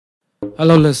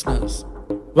Hello, listeners.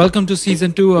 Welcome to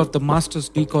season 2 of the Masters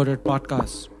Decoded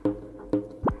podcast.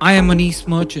 I am Manish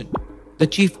Merchant, the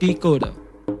chief decoder.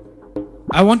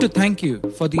 I want to thank you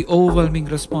for the overwhelming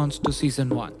response to season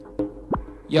 1.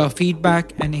 Your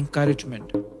feedback and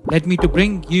encouragement led me to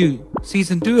bring you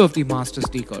season 2 of the Masters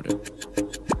Decoded.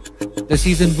 The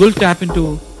season will tap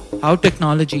into how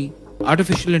technology,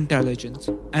 artificial intelligence,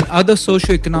 and other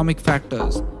socio-economic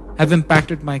factors have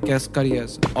impacted my guests'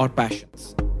 careers or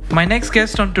passions. My next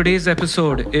guest on today's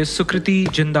episode is Sukriti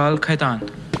Jindal Khaitan.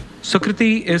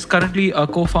 Sukriti is currently a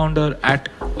co-founder at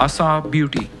Asa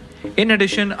Beauty. In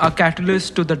addition, a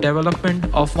catalyst to the development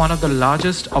of one of the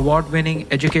largest award-winning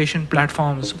education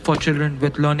platforms for children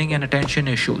with learning and attention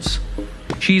issues.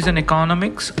 She is an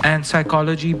economics and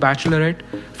psychology bachelorette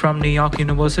from New York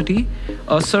University,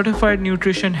 a certified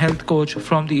nutrition health coach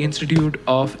from the Institute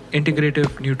of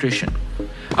Integrative Nutrition,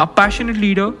 a passionate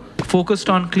leader focused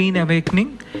on clean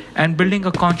awakening and building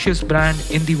a conscious brand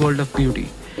in the world of beauty.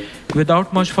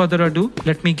 Without much further ado,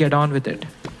 let me get on with it.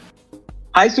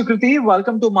 Hi, Sukriti.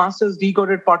 Welcome to Masters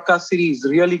Decoded podcast series.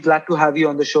 Really glad to have you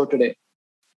on the show today.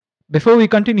 Before we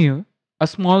continue, a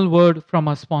small word from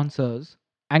our sponsors,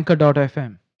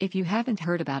 Anchor.fm. If you haven't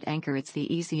heard about Anchor, it's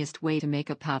the easiest way to make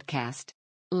a podcast.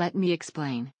 Let me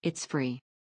explain. It's free.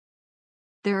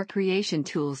 There are creation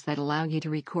tools that allow you to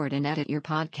record and edit your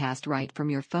podcast right from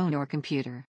your phone or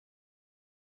computer.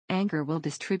 Anchor will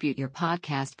distribute your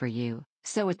podcast for you,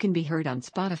 so it can be heard on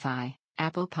Spotify,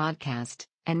 Apple Podcast,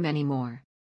 and many more.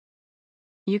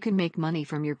 You can make money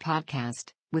from your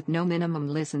podcast with no minimum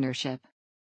listenership.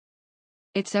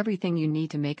 It's everything you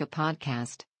need to make a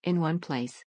podcast in one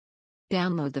place.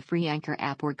 Download the free Anchor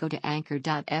app or go to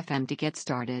anchor.fm to get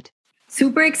started.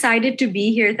 Super excited to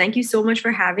be here. Thank you so much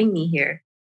for having me here.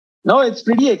 No, it's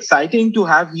pretty exciting to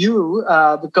have you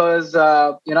because,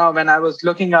 when I was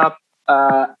looking up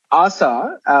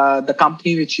ASA, the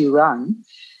company which you run,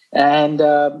 and,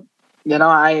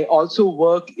 I also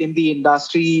work in the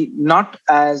industry,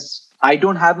 I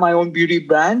don't have my own beauty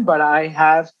brand, but I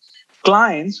have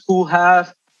clients who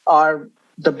are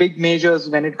the big majors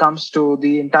when it comes to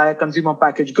the entire consumer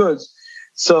packaged goods.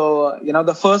 So,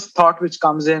 the first thought which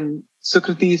comes in,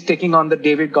 Sukriti is taking on the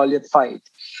David Goliath fight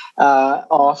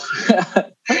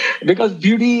because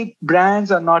beauty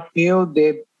brands are not new.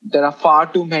 There are far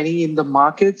too many in the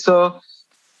market. So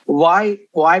why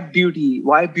beauty?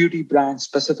 Why beauty brands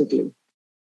specifically?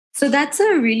 So that's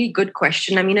a really good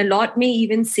question. I mean, a lot may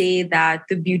even say that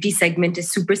the beauty segment is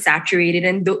super saturated,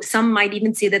 and some might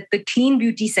even say that the clean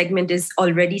beauty segment is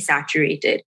already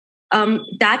saturated.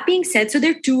 That being said, so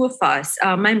there are two of us,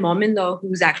 my mom-in-law,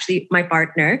 who's actually my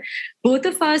partner, both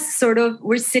of us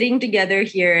were sitting together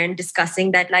here and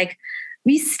discussing that,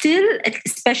 we still,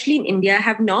 especially in India,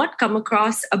 have not come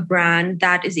across a brand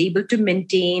that is able to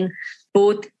maintain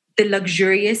both the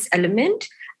luxurious element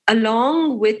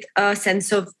along with a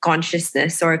sense of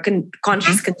consciousness or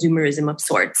conscious consumerism of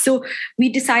sorts. So we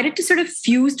decided to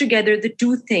fuse together the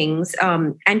two things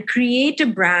and create a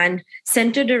brand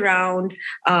centered around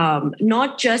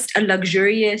not just a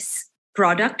luxurious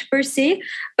product per se,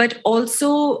 but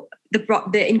also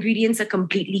the ingredients are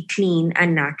completely clean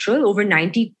and natural, over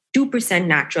 92%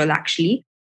 natural actually.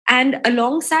 And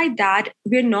alongside that,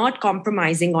 we're not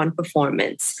compromising on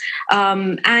performance.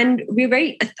 And we're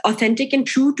very authentic and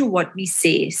true to what we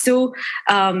say. So,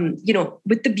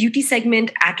 with the beauty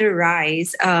segment at a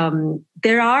rise,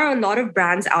 there are a lot of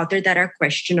brands out there that are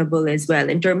questionable as well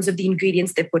in terms of the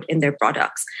ingredients they put in their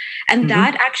products. And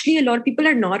that actually a lot of people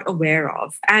are not aware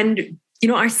of. And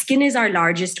our skin is our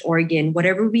largest organ.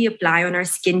 Whatever we apply on our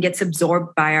skin gets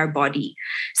absorbed by our body.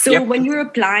 So when you're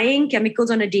applying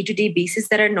chemicals on a day-to-day basis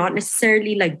that are not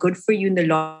necessarily good for you in the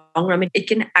long run, it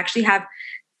can actually have,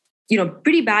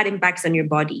 pretty bad impacts on your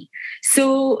body.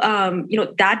 So,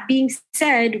 that being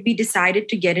said, we decided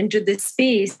to get into this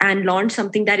space and launch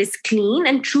something that is clean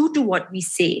and true to what we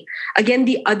say. Again,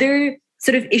 the other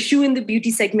issue in the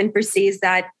beauty segment per se is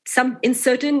that in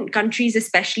certain countries,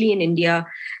 especially in India,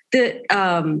 the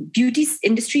beauty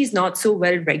industry is not so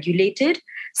well regulated.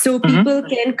 So people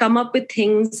can come up with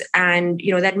things and,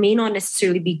 that may not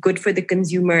necessarily be good for the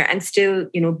consumer and still,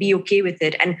 be okay with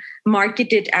it and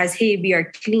market it as, hey, we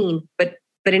are clean. But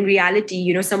in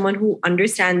reality, someone who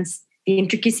understands the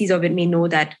intricacies of it may know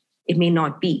that it may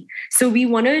not be. So we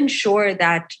want to ensure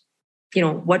that,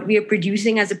 what we are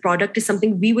producing as a product is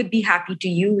something we would be happy to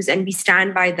use, and we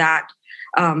stand by that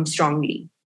strongly.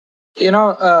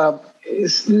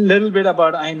 It's a little bit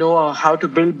about, I know how to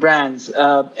build brands,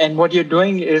 and what you're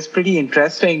doing is pretty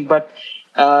interesting, but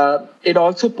it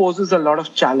also poses a lot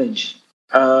of challenge.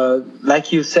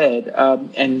 like you said,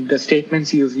 and the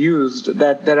statements you've used,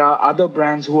 that there are other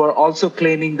brands who are also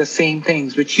claiming the same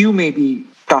things, which you may be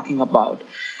talking about.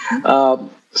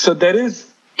 So there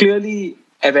is clearly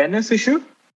awareness issue.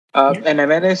 An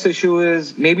awareness issue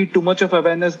is maybe too much of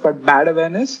awareness, but bad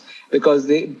awareness,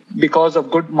 because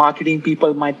of good marketing,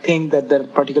 people might think that their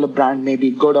particular brand may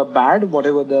be good or bad,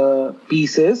 whatever the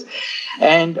piece is.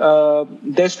 And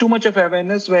there's too much of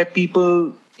awareness where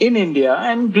people in India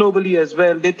and globally as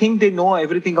well, they think they know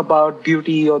everything about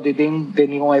beauty, or they think they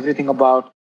know everything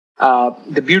about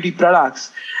the beauty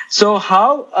products. So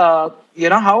how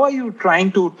are you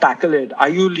trying to tackle it? Are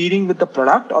you leading with the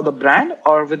product or the brand,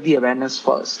 or with the awareness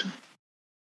first?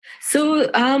 So,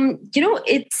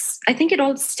 I think it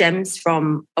all stems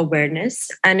from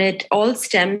awareness, and it all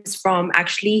stems from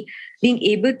actually being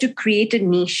able to create a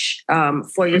niche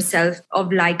for yourself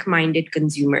of like-minded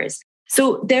consumers.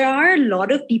 So there are a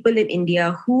lot of people in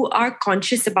India who are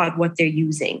conscious about what they're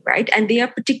using, right? And they are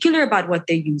particular about what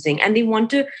they're using, and they want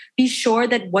to be sure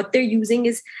that what they're using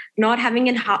is not having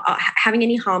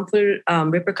any harmful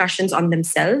repercussions on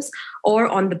themselves or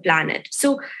on the planet.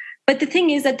 So, but the thing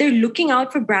is that they're looking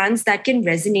out for brands that can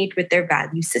resonate with their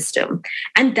value system,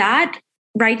 and that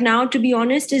right now, to be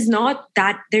honest, is not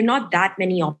that there are not that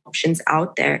many options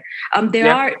out there. There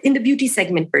are in the beauty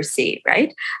segment per se,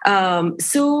 right?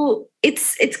 So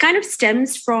it's kind of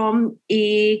stems from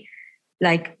a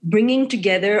like bringing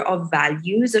together of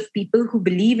values of people who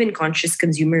believe in conscious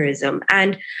consumerism.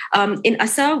 And in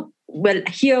ASA, well,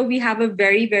 here we have a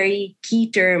very, very key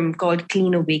term called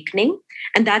clean awakening,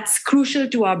 and that's crucial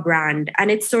to our brand. And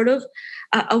it's sort of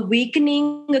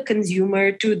awakening a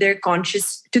consumer to the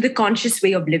conscious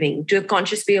way of living, to a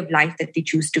conscious way of life that they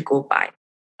choose to go by.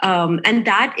 And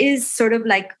that is sort of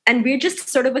like, and we're just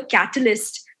sort of a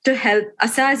catalyst to help.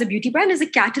 ASA as a beauty brand is a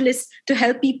catalyst to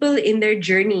help people in their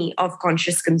journey of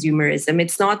conscious consumerism.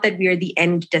 It's not that we are the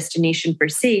end destination per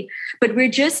se, but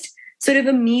we're just sort of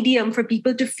a medium for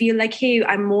people to feel like, hey,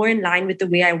 I'm more in line with the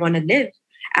way I want to live.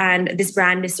 And this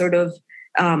brand is sort of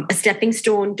a stepping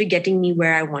stone to getting me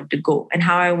where I want to go and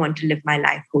how I want to live my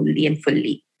life wholly and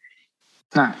fully.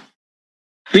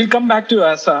 We'll come back to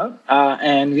ASA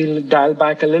and we'll dial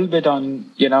back a little bit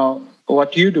on,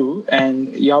 what you do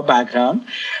and your background.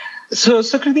 So,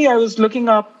 Sukriti, I was looking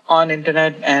up on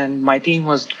internet and my team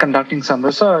was conducting some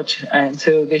research. And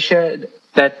so they shared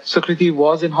that Sukriti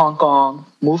was in Hong Kong,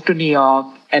 moved to New York,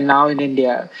 and now in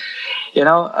India.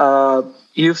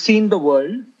 You've seen the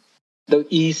world, the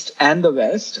East and the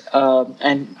West.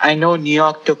 And I know New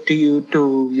York took to you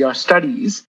to your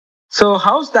studies. So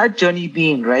how's that journey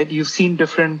been, right? You've seen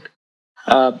different,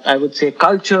 I would say,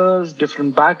 cultures,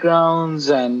 different backgrounds,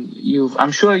 and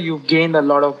I'm sure you've gained a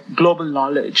lot of global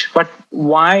knowledge. But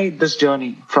why this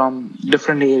journey from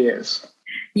different areas?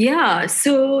 Yeah,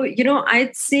 so,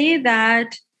 I'd say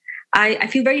that I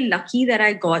feel very lucky that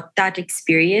I got that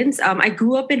experience. I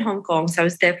grew up in Hong Kong, so I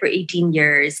was there for 18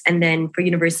 years. And then for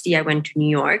university, I went to New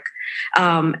York.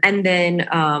 And then,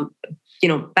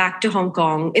 back to Hong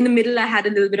Kong. In the middle, I had a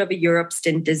little bit of a Europe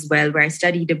stint as well, where I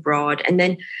studied abroad. And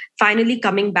then finally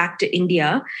coming back to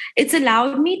India, it's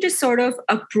allowed me to sort of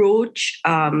approach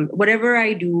whatever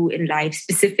I do in life,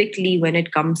 specifically when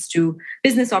it comes to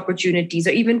business opportunities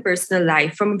or even personal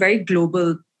life, from a very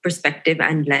global perspective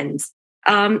and lens.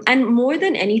 And more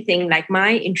than anything, like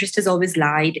my interest has always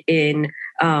lied in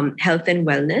health and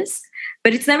wellness,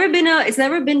 but it's never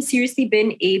been seriously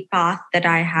been a path that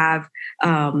I have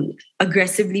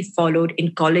aggressively followed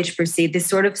in college per se. This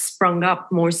sort of sprung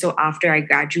up more so after I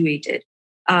graduated.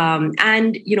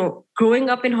 And growing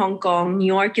up in Hong Kong, New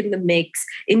York in the mix,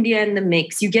 India in the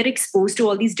mix, you get exposed to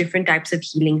all these different types of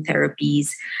healing therapies.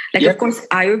 Like, of course,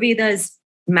 Ayurveda is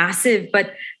massive,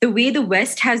 but the way the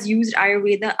West has used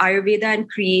Ayurveda and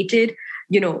created,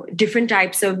 different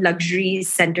types of luxury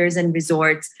centers and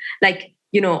resorts, like,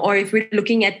 or if we're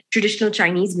looking at traditional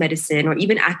Chinese medicine or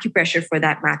even acupressure for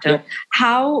that matter,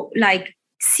 how like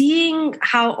seeing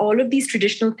how all of these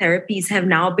traditional therapies have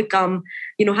now become,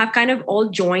 have kind of all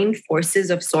joined forces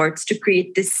of sorts to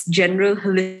create this general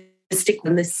holistic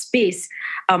wellness space,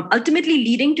 ultimately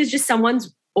leading to just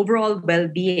someone's overall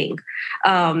well-being.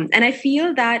 And I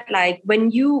feel that like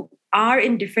when you are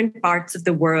in different parts of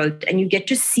the world and you get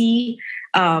to see,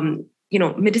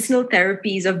 medicinal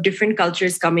therapies of different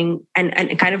cultures coming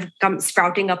and kind of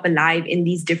sprouting up alive in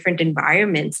these different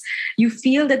environments, you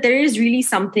feel that there is really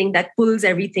something that pulls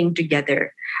everything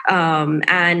together. So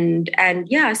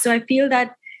I feel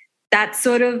that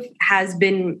sort of has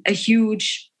been a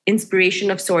huge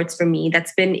inspiration of sorts for me.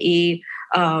 That's been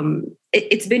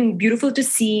it's been beautiful to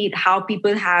see how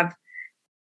people have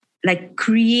like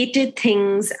created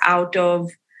things out of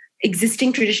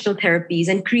existing traditional therapies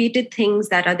and created things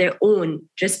that are their own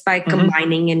just by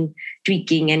combining and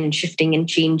tweaking and shifting and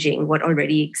changing what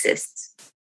already exists.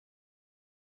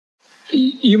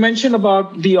 You mentioned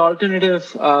about the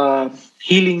alternative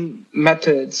healing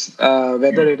methods,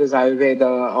 whether it is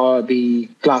Ayurveda or the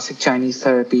classic Chinese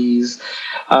therapies.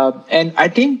 And I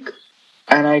think,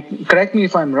 and I correct me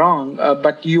if I'm wrong,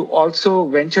 but you also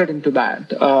ventured into that.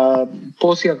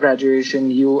 Post your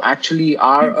graduation, you actually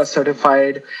are a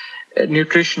certified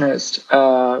nutritionist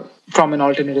from an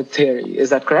alternative theory. Is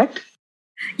that correct?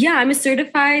 Yeah, I'm a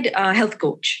certified health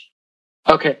coach.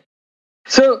 Okay.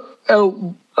 So,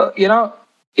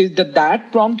 did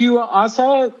that prompt you,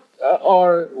 Asa,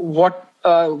 or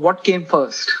what came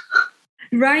first?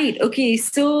 Right. Okay.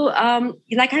 So,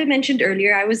 like I mentioned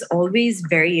earlier, I was always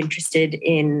very interested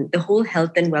in the whole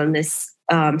health and wellness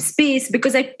space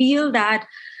because I feel that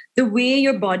the way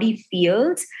your body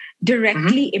feels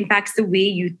directly impacts the way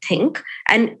you think.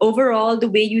 And overall, the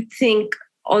way you think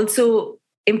also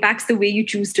impacts the way you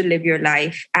choose to live your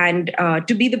life. And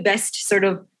to be the best sort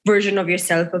of version of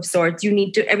yourself of sorts,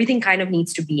 everything kind of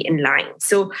needs to be in line.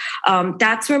 So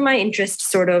that's where my interest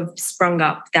sort of sprung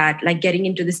up, that like getting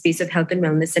into the space of health and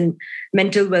wellness and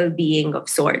mental well-being of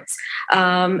sorts.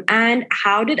 And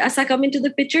how did Asa come into the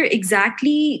picture?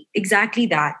 Exactly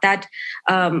that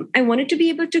I wanted to be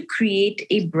able to create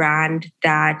a brand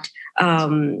that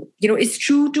is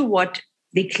true to what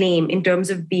they claim in terms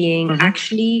of being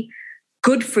actually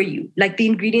good for you. Like the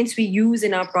ingredients we use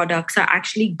in our products are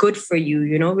actually good for you.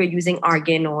 We're using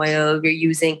argan oil, we're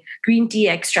using green tea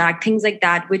extract, things like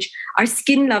that, which are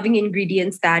skin loving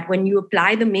ingredients that when you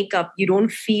apply the makeup, you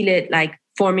don't feel it like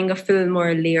forming a film or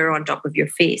a layer on top of your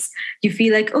face. You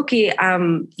feel like, okay,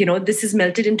 this is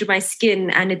melted into my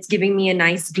skin and it's giving me a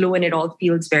nice glow and it all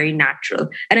feels very natural.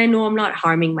 And I know I'm not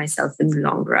harming myself in the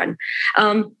long run.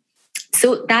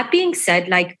 So that being said,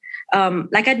 like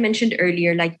I'd mentioned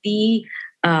earlier, like the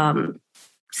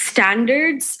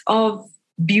standards of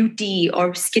beauty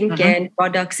or skincare and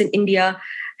products in India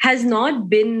has not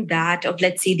been that of,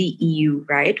 let's say, the EU,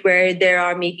 right? Where there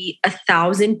are maybe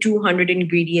 1,200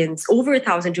 ingredients, over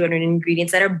 1,200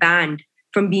 ingredients that are banned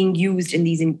from being used in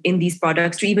these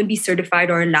products to even be certified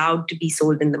or allowed to be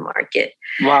sold in the market.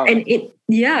 Wow. And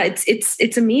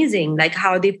it's amazing, like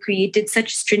how they've created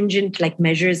such stringent like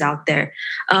measures out there.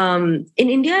 In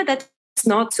India, that's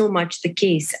not so much the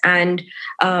case. And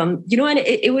and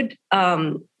it would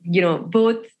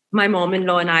both my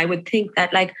mom-in-law and I would think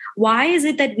that, like, why is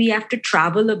it that we have to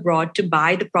travel abroad to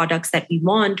buy the products that we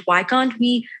want? Why can't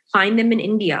we find them in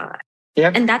India?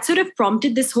 Yeah. And that sort of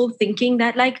prompted this whole thinking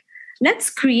that, like, let's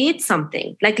create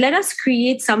something. Like, let us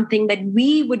create something that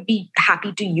we would be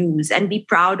happy to use and be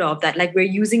proud of, that like we're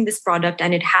using this product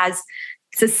and it has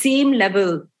the same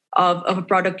level of a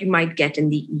product you might get in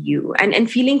the EU,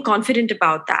 and feeling confident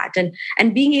about that,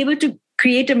 and being able to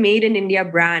create a made in India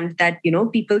brand that,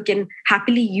 people can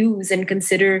happily use and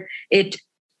consider it,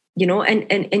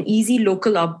 an easy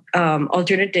local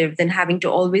alternative than having to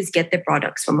always get their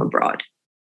products from abroad.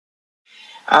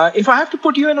 If I have to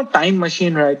put you in a time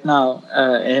machine right now,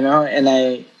 and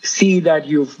I see that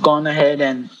you've gone ahead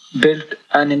and built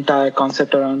an entire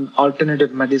concept around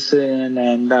alternative medicine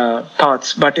and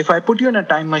thoughts, but if I put you in a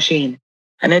time machine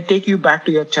and I take you back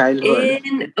to your childhood,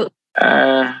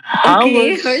 how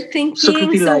was her thinking?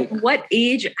 Sukriti So like? What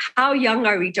age? How young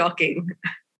are we talking?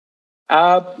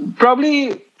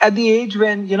 Probably at the age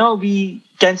when, we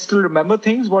can still remember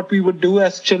things, what we would do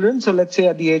as children. So let's say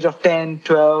at the age of 10,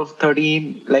 12,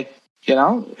 13, like,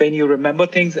 when you remember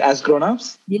things as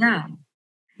grown-ups.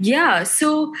 Yeah.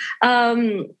 So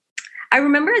I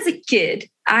remember as a kid,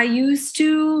 I used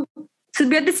to... So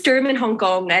we have this term in Hong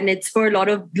Kong, and it's for a lot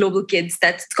of global kids.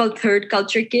 That's called third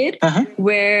culture kid,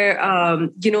 where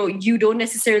you don't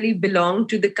necessarily belong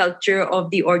to the culture of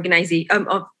the organization.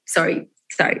 Sorry.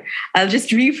 I'll just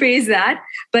rephrase that.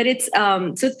 But it's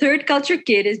so third culture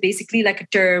kid is basically like a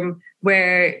term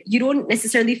where you don't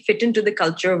necessarily fit into the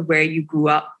culture of where you grew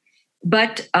up.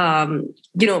 But and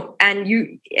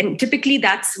typically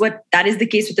that is the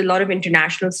case with a lot of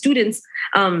international students.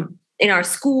 In our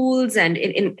schools and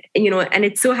and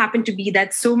it so happened to be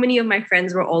that so many of my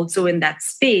friends were also in that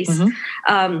space,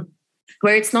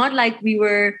 where it's not like we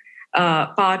were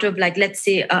part of, like, let's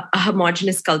say a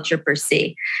homogenous culture per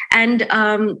se. And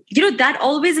that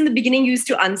always in the beginning used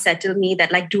to unsettle me,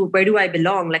 that like, where do I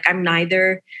belong? Like, I'm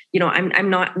neither, I'm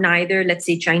not neither, let's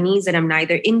say, Chinese, and I'm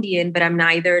neither Indian, but I'm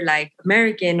neither like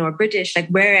American or British. Like,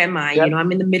 where am I? Yep.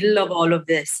 I'm in the middle of all of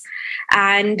this.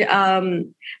 And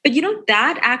but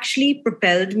that actually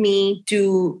propelled me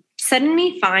to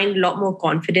suddenly find a lot more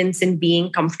confidence in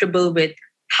being comfortable with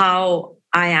how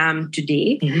I am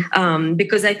today,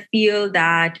 because I feel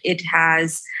that it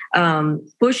has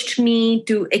pushed me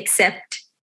to accept,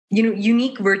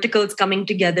 unique verticals coming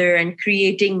together and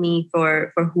creating me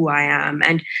for who I am.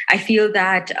 And I feel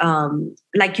that,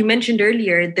 like you mentioned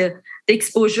earlier, the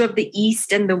exposure of the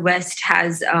East and the West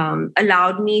has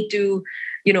allowed me to,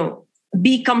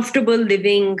 be comfortable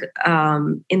living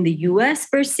in the US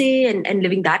per se, and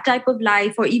living that type of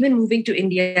life, or even moving to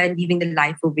India and living the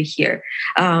life over here.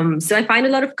 So I find a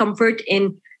lot of comfort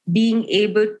in being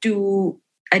able to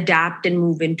adapt and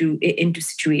move into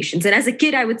situations. And as a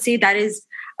kid, I would say that is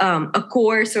a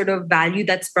core sort of value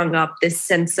that sprung up, this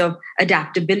sense of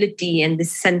adaptability and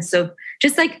this sense of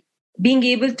just like being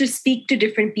able to speak to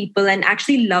different people and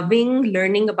actually loving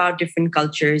learning about different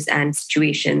cultures and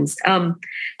situations.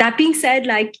 That being said,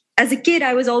 like as a kid,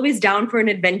 I was always down for an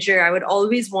adventure. I would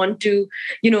always want to,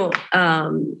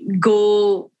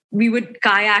 go. We would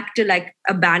kayak to like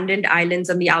abandoned islands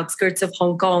on the outskirts of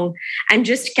Hong Kong and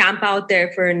just camp out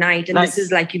there for a night. And This is,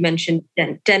 like you mentioned,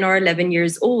 10 or 11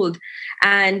 years old.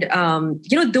 And,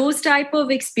 those type of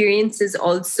experiences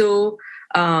also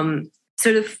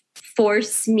sort of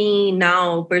force me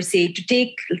now per se to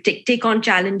take on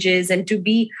challenges and to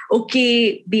be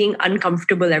okay being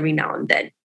uncomfortable every now and then.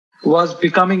 Was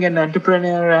becoming an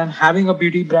entrepreneur and having a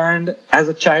beauty brand as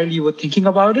a child, you were thinking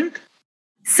about it?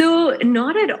 So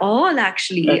not at all,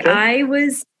 actually. Okay.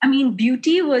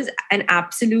 Beauty was an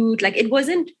absolute, like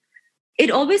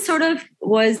it always sort of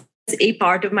was a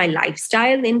part of my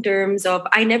lifestyle in terms of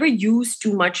I never use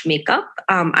too much makeup.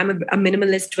 I'm a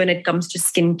minimalist when it comes to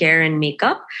skincare and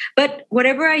makeup, but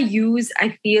whatever I use,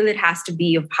 I feel it has to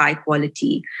be of high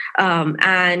quality.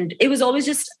 And it was always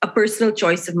just a personal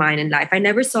choice of mine in life. I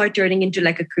never saw it turning into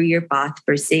like a career path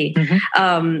per se.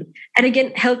 And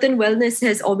again, health and wellness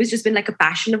has always just been like a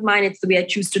passion of mine. It's the way I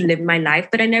choose to live my life,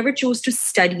 but I never chose to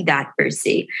study that per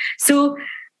se. So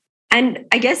and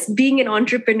I guess being an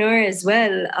entrepreneur as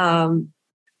well,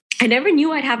 I never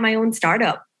knew I'd have my own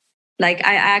startup. Like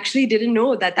I actually didn't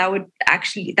know that would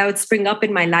spring up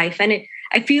in my life. And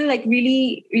I feel like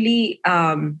really, really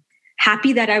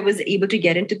happy that I was able to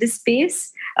get into this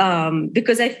space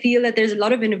because I feel that there's a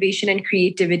lot of innovation and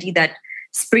creativity that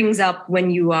springs up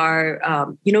when you are,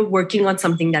 working on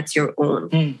something that's your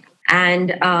own.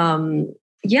 And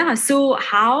so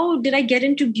how did I get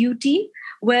into beauty?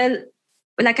 Well,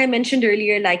 like I mentioned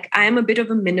earlier, like I am a bit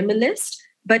of a minimalist,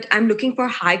 but I'm looking for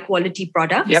high quality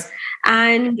products. Yep.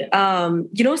 And,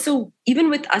 so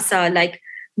even with Asa, like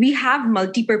we have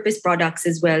multi-purpose products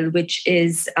as well, which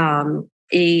is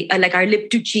like our lip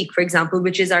to cheek, for example,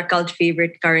 which is our cult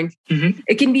favorite currently.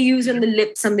 It can be used on the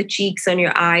lips, on the cheeks, on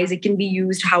your eyes. It can be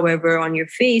used, however, on your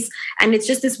face. And it's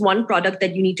just this one product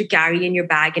that you need to carry in your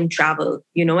bag and travel,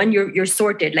 and you're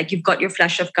sorted. Like you've got your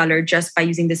flush of color just by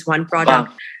using this one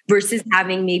product versus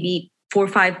having maybe 4 or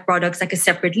 5 products, like a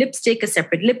separate lipstick, a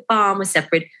separate lip balm, a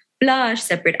separate blush,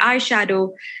 separate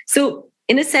eyeshadow. So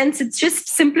in a sense, it's just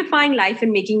simplifying life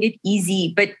and making it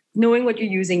easy, but knowing what you're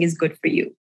using is good for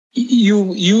you.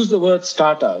 You use the word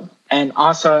startup, and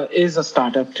Asa is a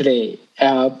startup today.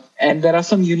 And there are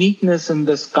some uniqueness in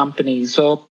this company.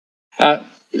 So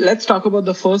let's talk about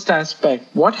the first aspect.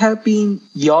 What have been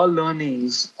your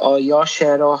learnings or your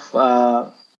share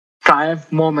of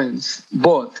triumph moments,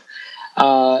 both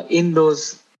in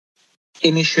those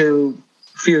initial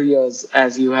few years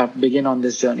as you have begun on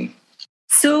this journey?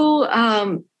 So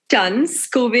tons.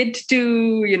 COVID,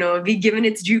 to be given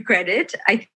its due credit,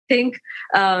 I think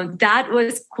that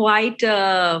was quite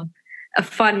a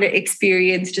fun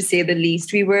experience, to say the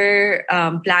least. We were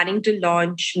planning to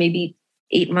launch maybe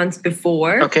 8 months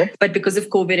before, but because of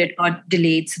COVID, it got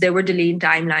delayed. So there were delayed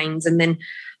timelines. And then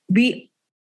we,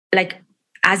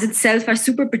 as itself, are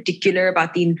super particular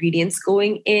about the ingredients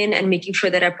going in and making sure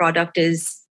that our product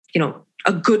is,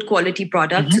 a good quality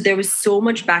product. So there was so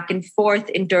much back and forth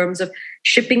in terms of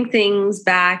shipping things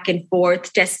back and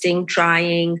forth, testing,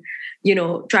 trying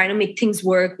to make things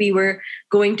work. We were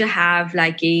going to have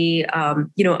like a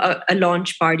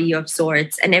launch party of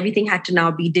sorts, and everything had to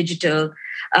now be digital.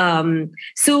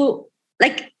 So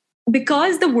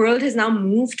because the world has now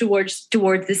moved towards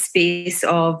this space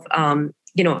of,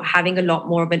 having a lot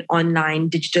more of an online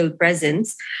digital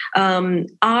presence,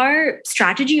 our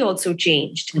strategy also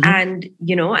changed. And,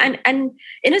 and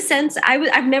in a sense,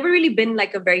 I've never really been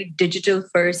like a very digital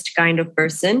first kind of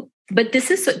person. But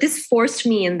this forced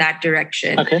me in that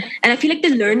direction. And I feel like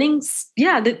the learnings,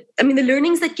 the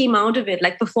learnings that came out of it,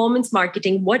 like performance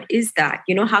marketing, what is that?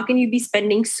 How can you be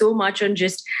spending so much on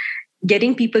just,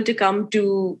 getting people to come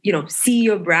to, see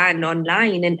your brand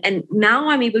online. And now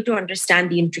I'm able to understand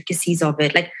the intricacies of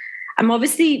it. Like, I'm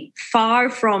obviously far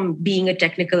from being a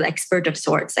technical expert of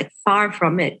sorts, like far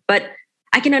from it, but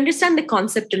I can understand the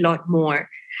concept a lot more.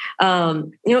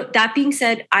 That being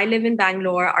said, I live in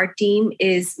Bangalore. Our team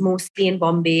is mostly in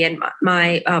Bombay, and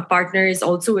my partner is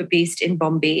also based in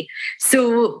Bombay.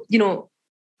 So,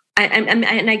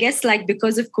 and I guess like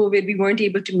because of COVID, we weren't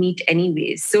able to meet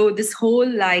anyways. So this whole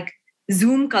like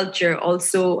Zoom culture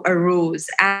also arose.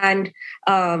 And,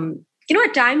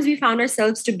 at times we found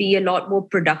ourselves to be a lot more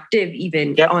productive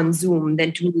even on Zoom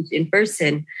than to meet in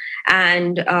person.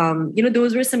 And,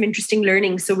 those were some interesting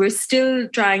learnings. So we're still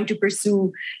trying to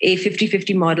pursue a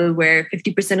 50-50 model where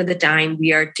 50% of the time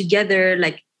we are together,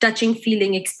 like touching,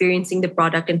 feeling, experiencing the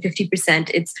product, and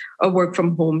 50% it's a work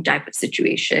from home type of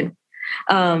situation.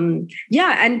 And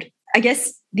I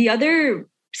guess the other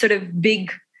sort of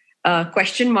big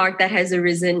question mark that has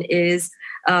arisen is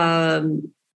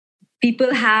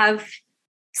people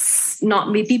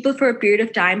for a period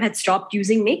of time had stopped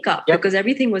using makeup because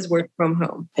everything was work from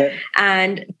home.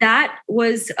 And that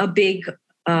was a big,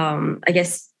 pain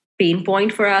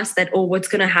point for us that, what's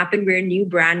going to happen? We're a new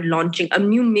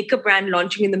makeup brand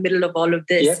launching in the middle of all of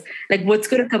this. Like, what's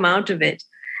going to come out of it?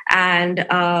 And,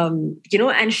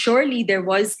 and surely there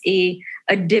was a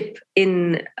dip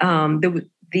in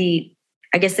the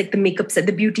makeup,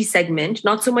 the beauty segment,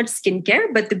 not so much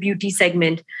skincare, but the beauty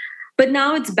segment. But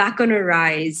now it's back on a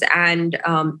rise. And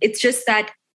it's just that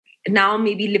now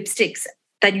maybe lipsticks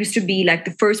that used to be like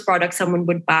the first product someone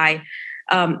would buy,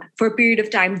 for a period of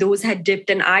time, those had dipped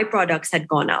and eye products had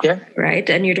gone up, right?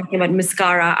 And you're talking about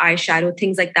mascara, eyeshadow,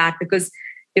 things like that, because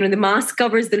the mask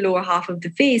covers the lower half of the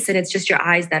face and it's just your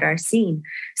eyes that are seen.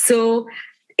 So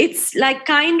it's like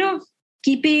kind of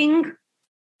keeping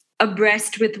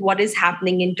abreast with what is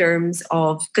happening in terms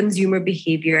of consumer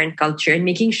behavior and culture, and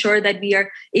making sure that we are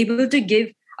able to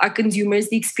give our consumers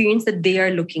the experience that they are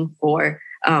looking for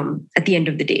at the end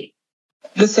of the day.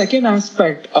 The second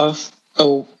aspect of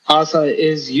Asa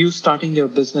is you starting your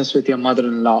business with your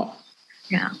mother-in-law.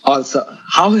 Yeah. Also,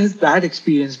 how has that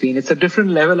experience been? It's a different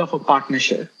level of a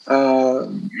partnership. No,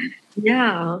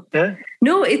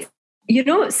 it's,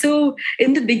 so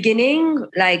in the beginning,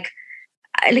 like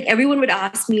everyone would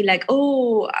ask me like,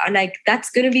 that's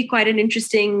going to be quite an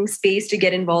interesting space to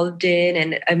get involved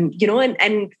in.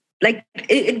 And like,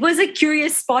 it was a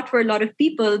curious spot for a lot of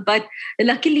people, but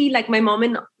luckily, like my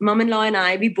mom-in-law and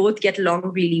I, we both get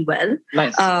along really well.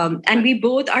 Nice. And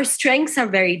our strengths are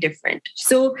very different.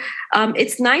 So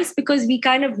it's nice because we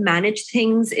kind of manage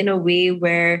things in a way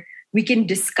where we can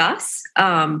discuss.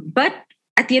 But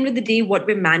at the end of the day, what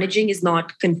we're managing is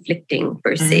not conflicting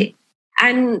per se.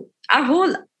 And our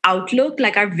whole outlook,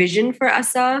 like our vision for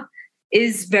Asa,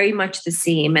 is very much the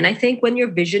same. And I think when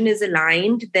your vision is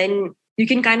aligned, then you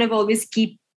can kind of always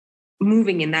keep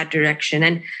moving in that direction.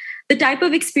 And the type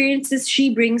of experiences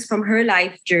she brings from her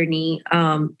life journey,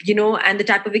 and the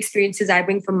type of experiences I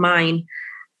bring from mine,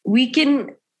 we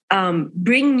can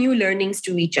bring new learnings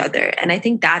to each other. And I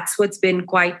think that's what's been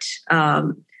quite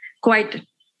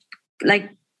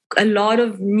like a lot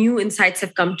of new insights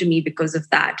have come to me because of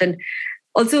that. And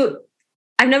also,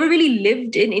 I've never really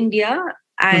lived in India,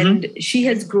 and she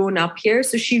has grown up here.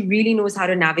 So she really knows how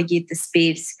to navigate the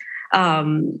space,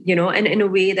 and in a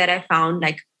way that I found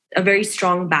like a very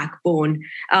strong backbone.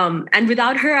 And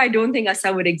without her, I don't think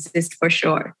Asa would exist for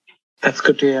sure. That's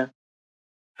good to hear.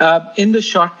 In the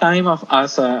short time of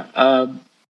Asa,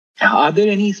 are there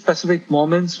any specific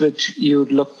moments which you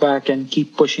look back and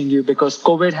keep pushing you? Because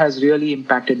COVID has really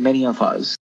impacted many of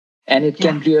us, and it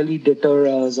can really deter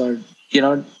us or,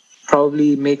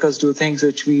 probably make us do things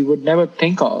which we would never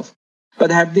think of. But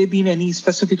have there been any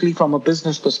specifically from a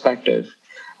business perspective,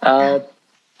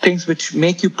 things which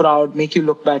make you proud, make you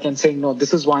look back and say, no,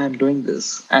 this is why I'm doing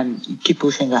this, and keep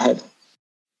pushing ahead?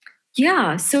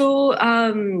 Yeah. So,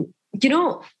 I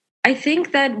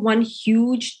think that one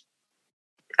huge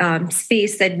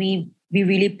space that we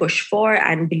really push for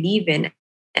and believe in,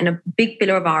 and a big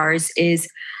pillar of ours, is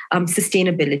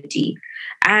sustainability.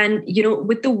 And,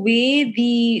 with the way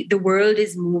the world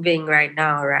is moving right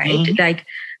now, right? Like,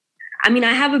 I mean,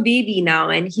 I have a baby now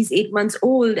and he's 8 months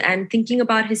old, and thinking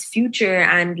about his future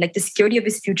and like the security of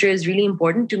his future is really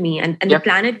important to me. And the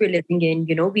planet we're living in,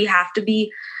 we have to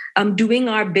be doing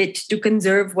our bit to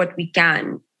conserve what we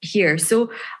can. here.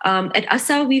 So at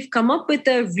ASA, we've come up with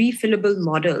a refillable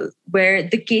model where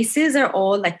the cases are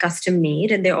all like custom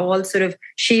made and they're all sort of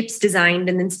shapes designed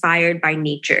and inspired by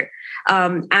nature.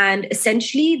 And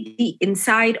essentially, the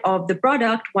inside of the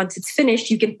product, once it's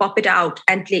finished, you can pop it out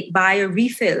and buy a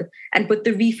refill and put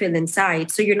the refill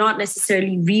inside. So you're not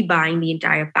necessarily rebuying the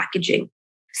entire packaging.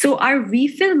 So our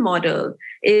refill model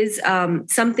is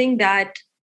something that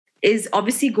is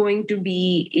obviously going to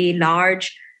be a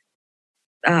large.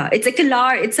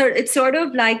 It's sort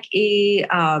of like a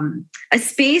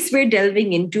space we're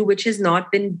delving into, which has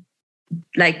not been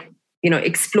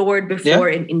explored before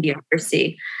in India per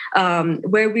se,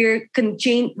 where we're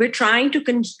trying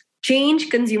to change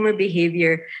consumer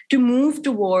behavior to move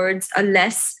towards a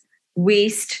less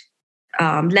waste,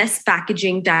 less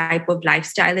packaging type of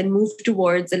lifestyle, and move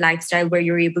towards a lifestyle where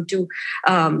you're able to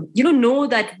know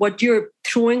that what you're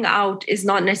throwing out is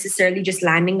not necessarily just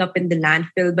landing up in the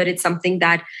landfill, but it's something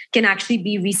that can actually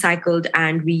be recycled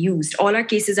and reused. All our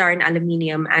cases are in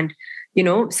aluminium, and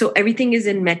so everything is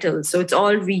in metal, so it's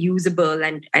all reusable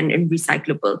and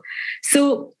recyclable.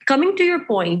 So coming to your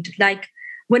point, like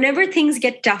whenever things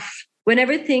get tough,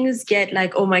 whenever things get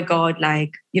like, oh my God,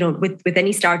 like, with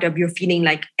any startup, you're feeling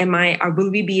like, will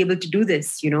we be able to do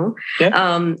this?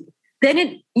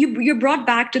 Then you're brought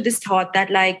back to this thought that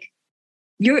like,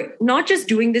 you're not just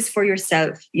doing this for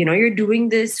yourself, you're doing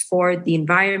this for the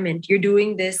environment. You're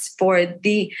doing this for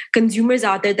the consumers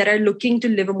out there that are looking to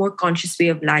live a more conscious way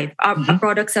of life. Our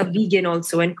products are vegan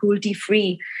also and cruelty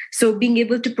free. So being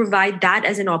able to provide that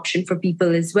as an option for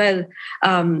people as well.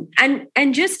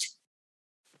 And just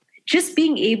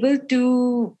being able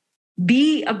to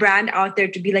be a brand out there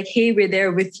to be like, hey, we're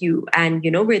there with you. And,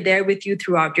 we're there with you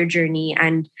throughout your journey.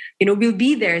 And, we'll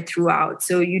be there throughout.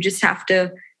 So you just have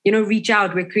to, reach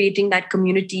out. We're creating that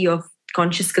community of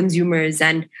conscious consumers,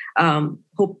 and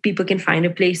hope people can find a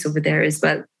place over there as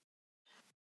well.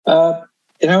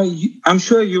 I'm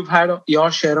sure you've had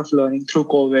your share of learning through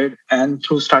COVID and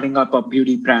through starting up a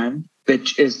beauty brand,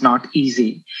 which is not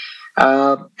easy.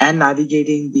 And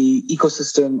navigating the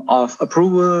ecosystem of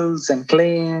approvals and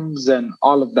claims and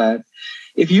all of that.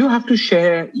 If you have to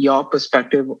share your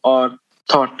perspective or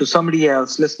thought to somebody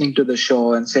else listening to the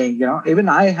show and saying, even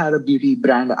I had a beauty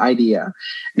brand idea,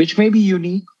 which may be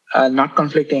unique, not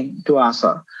conflicting to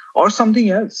ASA or something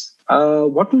else,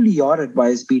 what will your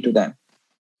advice be to them?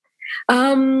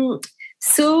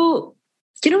 So,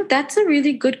 that's a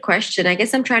really good question. I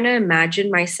guess I'm trying to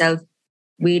imagine myself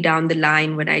way down the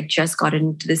line when I just got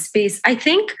into this space. I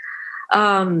think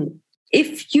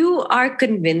if you are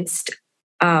convinced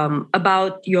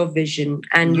about your vision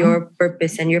and your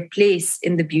purpose and your place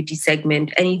in the beauty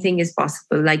segment, anything is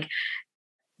possible. Like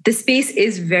the space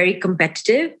is very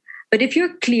competitive, but if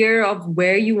you're clear of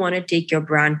where you want to take your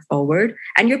brand forward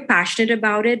and you're passionate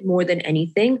about it more than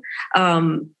anything,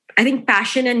 I think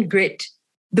passion and grit,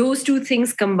 those two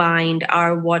things combined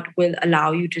are what will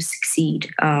allow you to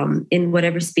succeed in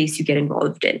whatever space you get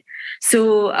involved in.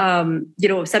 So,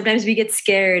 sometimes we get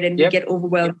scared and we get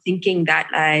overwhelmed thinking that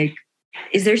like,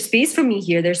 is there space for me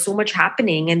here? There's so much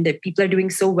happening and the people are doing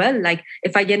so well. Like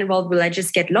if I get involved, will I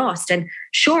just get lost? And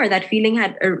sure, that feeling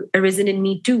had arisen in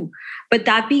me too. But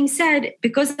that being said,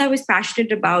 because I was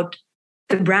passionate about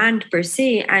the brand per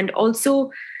se, and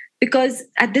also because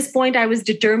at this point I was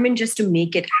determined just to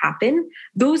make it happen,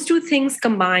 those two things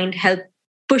combined help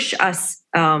push us,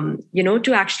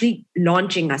 to actually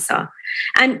launching ASA.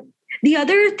 And the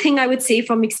other thing I would say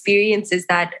from experience is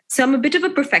that, so I'm a bit of a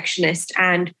perfectionist,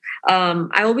 and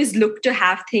I always look to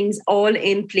have things all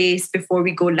in place before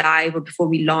we go live or before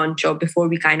we launch or before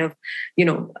we kind of,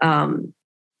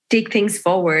 take things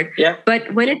forward. Yeah.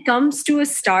 But when it comes to a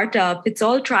startup, it's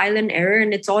all trial and error,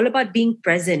 and it's all about being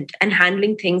present and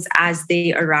handling things as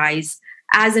they arise,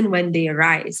 as and when they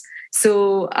arise.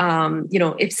 So,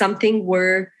 if something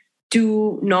were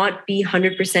to not be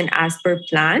 100% as per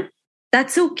plan,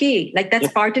 that's okay. Like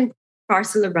that's part and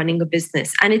parcel of running a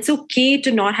business. And it's okay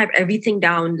to not have everything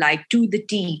down like to the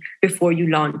T before you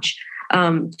launch.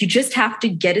 You just have to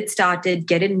get it started,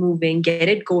 get it moving, get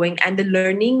it going. And the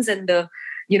learnings and the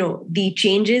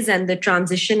changes and the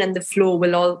transition and the flow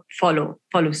will all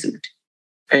follow suit.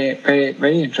 Very, very,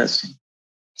 very interesting.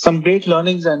 Some great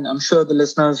learnings. And I'm sure the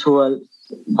listeners who are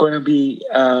going to be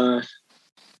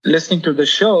listening to the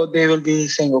show, they will be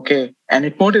saying, okay, and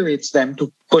it motivates them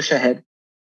to push ahead.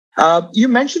 You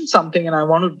mentioned something, and I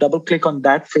want to double click on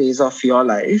that phase of your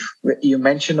life. You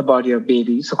mentioned about your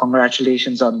baby, so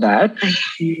congratulations on that. Thank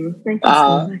you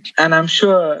so much. And I'm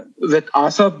sure with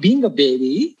Asa being a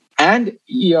baby and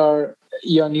your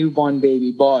newborn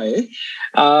baby boy,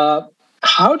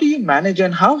 How do you manage,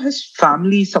 and how has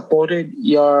family supported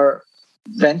your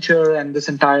venture and this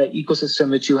entire ecosystem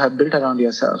which you have built around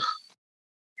yourself?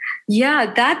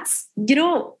 Yeah, that's,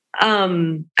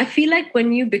 I feel like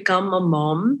when you become a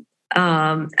mom,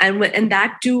 and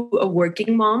that too a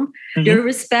working mom, your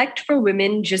respect for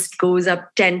women just goes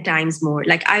up 10 times more.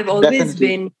 Like I've always Definitely.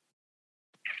 been,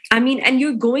 and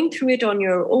you're going through it on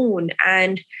your own.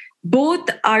 And both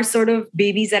are sort of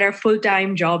babies that are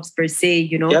full-time jobs per se,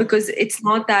 Yep. because it's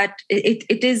not that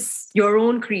it is your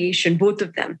own creation, both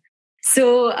of them.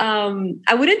 So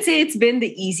I wouldn't say it's been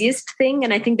the easiest thing.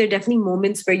 And I think there are definitely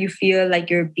moments where you feel like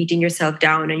you're beating yourself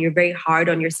down and you're very hard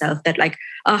on yourself, that like,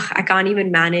 I can't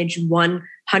even manage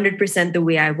 100% the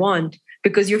way I want,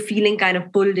 because you're feeling kind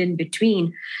of pulled in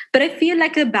between. But I feel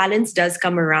like the balance does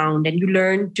come around, and you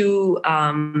learn to,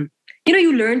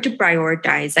 you learn to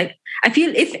prioritize. I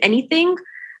feel, if anything,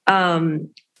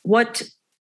 what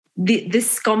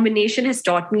this combination has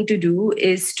taught me to do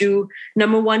is to,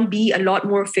 number one, be a lot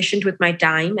more efficient with my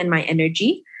time and my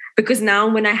energy. Because now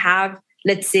when I have,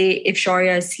 let's say if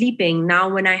Shaurya is sleeping, now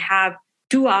when I have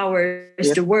 2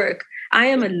 hours to work, I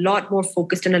am a lot more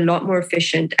focused and a lot more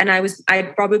efficient. And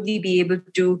I'd probably be able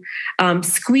to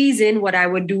squeeze in what I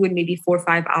would do in maybe 4 or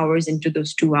 5 hours into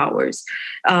those 2 hours.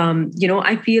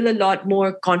 I feel a lot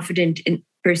more confident in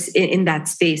that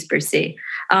space per se.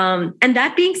 And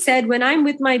that being said, when I'm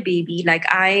with my baby, like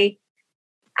I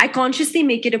consciously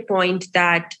make it a point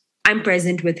that I'm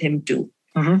present with him too.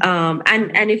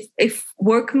 And if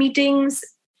work meetings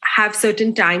have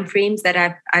certain time frames that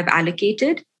I've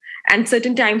allocated, and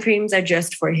certain time frames are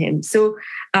just for him. So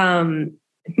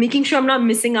making sure I'm not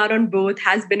missing out on both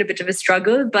has been a bit of a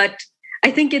struggle, but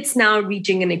I think it's now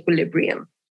reaching an equilibrium.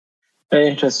 Very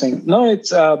interesting. No,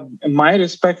 it's my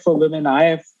respect for women. I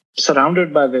am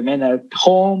surrounded by women at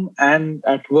home and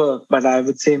at work, but I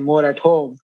would say more at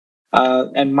home.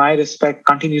 And my respect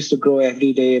continues to grow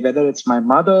every day, whether it's my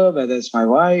mother, whether it's my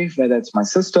wife, whether it's my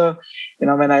sister.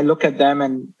 When I look at them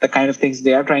and the kind of things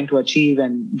they are trying to achieve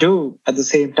and do, at the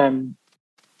same time,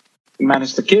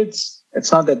 manage the kids.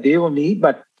 It's not that they only,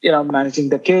 but, managing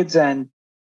the kids and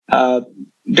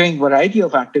doing variety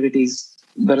of activities,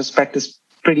 the respect is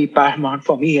pretty paramount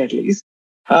for me, at least.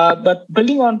 But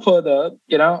building on further,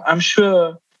 I'm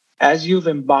sure as you've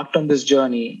embarked on this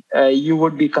journey, you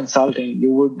would be consulting,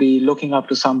 you would be looking up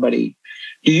to somebody.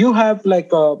 Do you have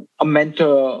like a mentor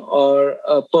or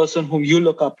a person whom you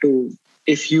look up to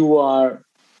if you are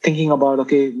thinking about,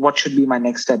 okay, what should be my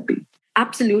next step be?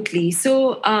 Absolutely.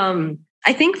 So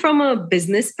I think from a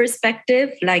business perspective,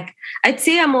 like I'd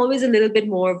say I'm always a little bit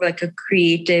more of like a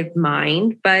creative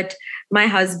mind, but my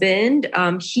husband,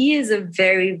 he is a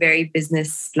very, very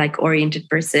business like oriented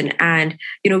person. And,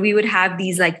 we would have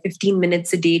these like 15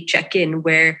 minutes a day check-in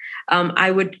where I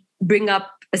would bring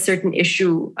up a certain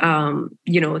issue,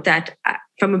 that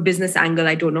from a business angle,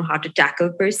 I don't know how to tackle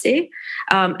per se.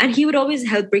 And he would always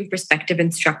help bring perspective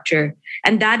and structure.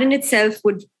 And that in itself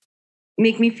would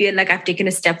make me feel like I've taken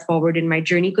a step forward in my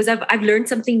journey, because I've learned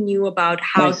something new about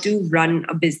how to run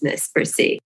a business per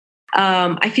se.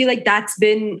 I feel like that's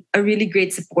been a really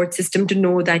great support system, to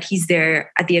know that he's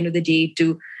there at the end of the day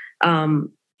to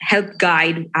help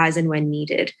guide as and when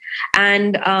needed.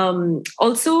 And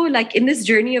also, like in this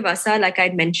journey of Asa, like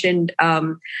I'd mentioned,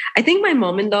 I think my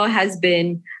mom-in-law has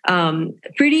been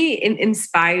pretty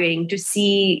inspiring to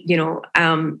see,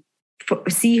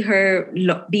 see her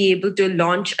be able to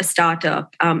launch a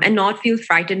startup and not feel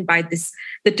frightened by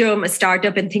the term a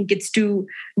startup, and think it's too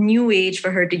new age for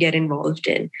her to get involved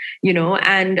in,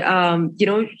 and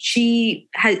she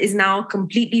is now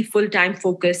completely full-time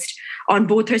focused on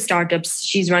both her startups.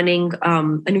 She's running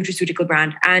a nutraceutical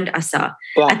brand and Asa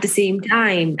at the same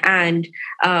time, and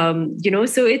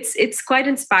so it's quite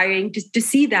inspiring to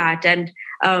see that, and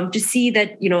to see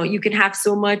that you can have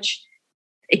so much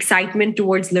excitement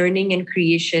towards learning and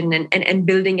creation and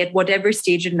building at whatever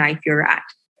stage in life you're at.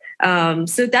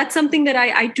 So that's something that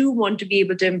I do want to be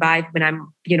able to imbibe when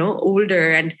I'm,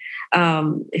 older, and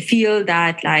feel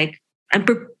that like I'm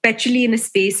perpetually in a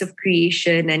space of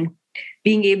creation and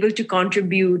being able to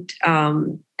contribute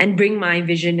and bring my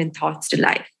vision and thoughts to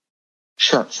life.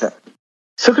 Sure.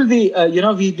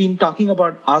 Sukriti, we've been talking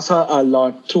about Asa a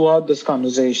lot throughout this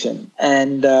conversation,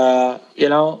 and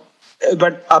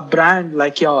but a brand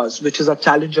like yours, which is a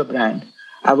challenger brand,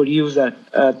 I would use that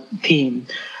theme.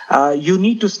 You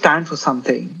need to stand for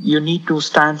something. You need to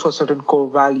stand for certain core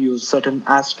values, certain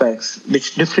aspects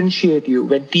which differentiate you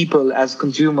when people as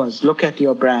consumers look at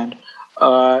your brand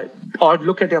or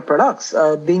look at your products.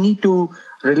 They need to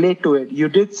relate to it. You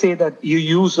did say that you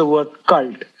use the word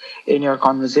cult in your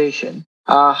conversation.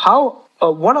 How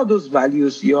what are those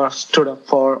values you are stood up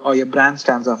for or your brand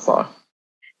stands up for?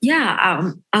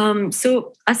 Yeah.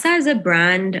 So Asa as a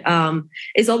brand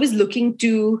is always looking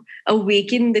to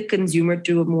awaken the consumer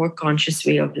to a more conscious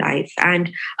way of life.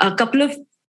 And a couple of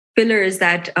pillars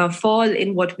that fall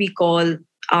in what we call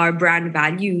our brand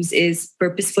values is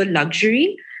purposeful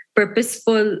luxury,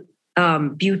 purposeful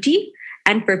beauty,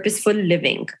 and purposeful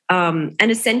living.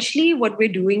 And essentially, what we're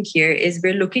doing here is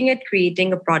we're looking at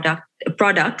creating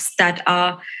products that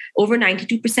are over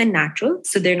 92% natural,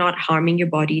 so they're not harming your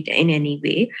body in any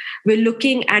way. We're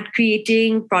looking at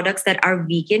creating products that are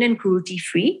vegan and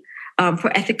cruelty-free.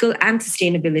 For ethical and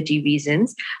sustainability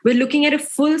reasons. We're looking at a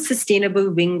full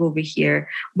sustainable wing over here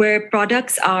where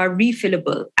products are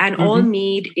refillable and all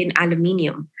made in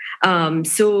aluminium.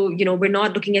 So, we're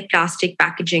not looking at plastic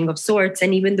packaging of sorts,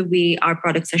 and even the way our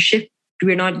products are shipped,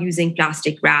 we're not using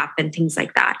plastic wrap and things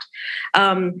like that.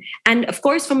 And of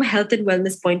course, from a health and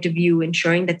wellness point of view,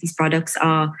 ensuring that these products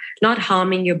are not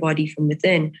harming your body from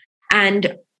within.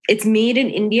 And it's made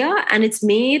in India and it's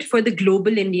made for the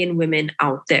global Indian women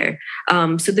out there.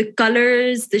 So the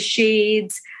colors, the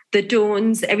shades, the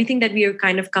tones, everything that we are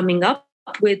kind of coming up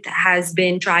with has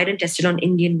been tried and tested on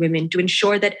Indian women to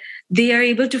ensure that they are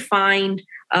able to find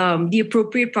the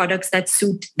appropriate products that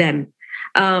suit them.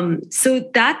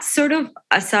 So that's sort of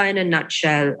Asa in a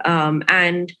nutshell.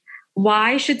 And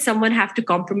why should someone have to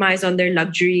compromise on their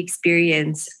luxury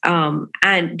experience?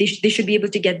 And they should be able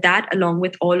to get that along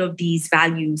with all of these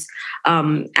values.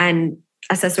 And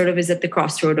Asa sort of is at the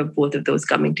crossroad of both of those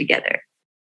coming together.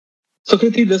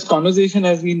 Sukriti, this conversation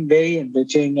has been very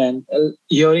enriching, and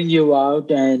hearing you out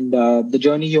and the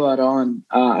journey you are on,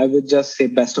 I would just say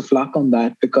best of luck on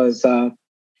that, because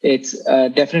it's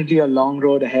definitely a long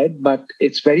road ahead, but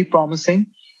it's very promising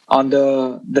on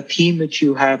the theme which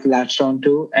you have latched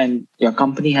onto and your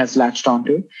company has latched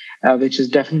onto, which is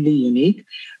definitely unique.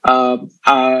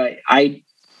 I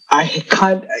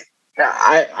can't.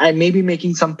 I may be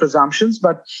making some presumptions,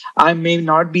 but I may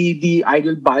not be the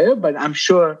ideal buyer, but I'm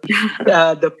sure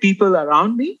the people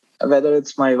around me, whether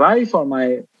it's my wife or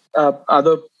my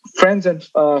other friends and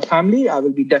family, I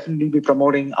will definitely be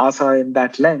promoting Asa in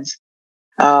that lens.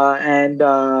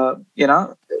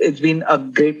 It's been a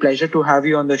great pleasure to have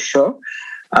you on the show.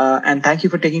 And thank you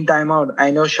for taking time out.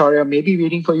 I know Shaurya may be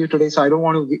waiting for you today, so I don't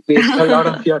want to waste a lot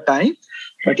of your time.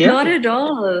 But yeah. Not at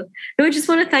all. No, I just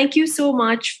want to thank you so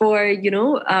much for,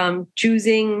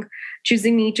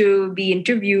 choosing me to be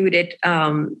interviewed. It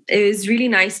was really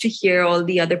nice to hear all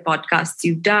the other podcasts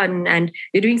you've done. And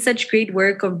you're doing such great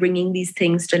work of bringing these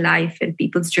things to life and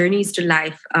people's journeys to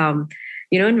life,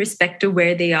 in respect to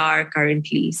where they are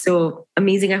currently. So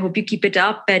amazing. I hope you keep it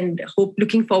up and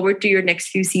looking forward to your next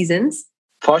few seasons.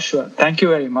 For sure. Thank you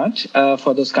very much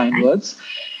for those kind words.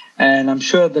 And I'm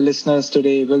sure the listeners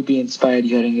today will be inspired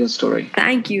hearing your story.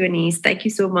 Thank you, Anis. Thank you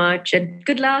so much. And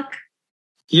good luck.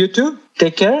 You too.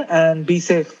 Take care and be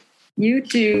safe. You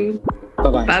too.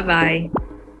 Bye-bye. Bye-bye.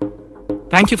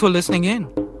 Thank you for listening in.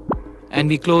 And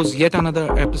we close yet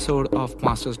another episode of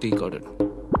Masters Decoded.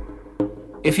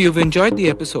 If you've enjoyed the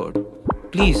episode,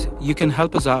 please, you can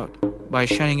help us out by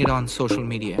sharing it on social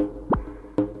media.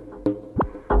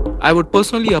 I would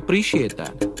personally appreciate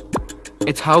that.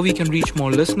 It's how we can reach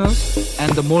more listeners,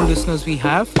 and the more listeners we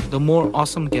have, the more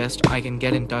awesome guests I can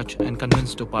get in touch and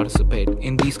convince to participate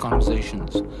in these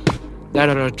conversations that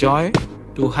are a joy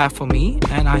to have for me,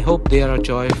 and I hope they are a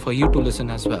joy for you to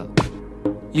listen as well.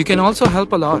 You can also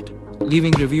help a lot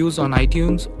leaving reviews on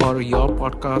iTunes or your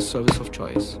podcast service of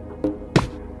choice.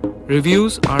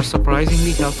 Reviews are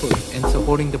surprisingly helpful in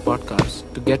supporting the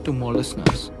podcast to get to more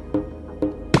listeners.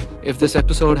 If this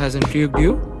episode has intrigued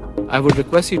you, I would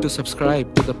request you to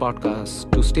subscribe to the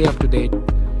podcast to stay up to date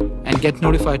and get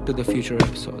notified to the future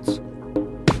episodes.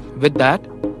 With that,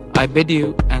 I bid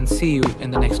you and see you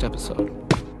in the next episode.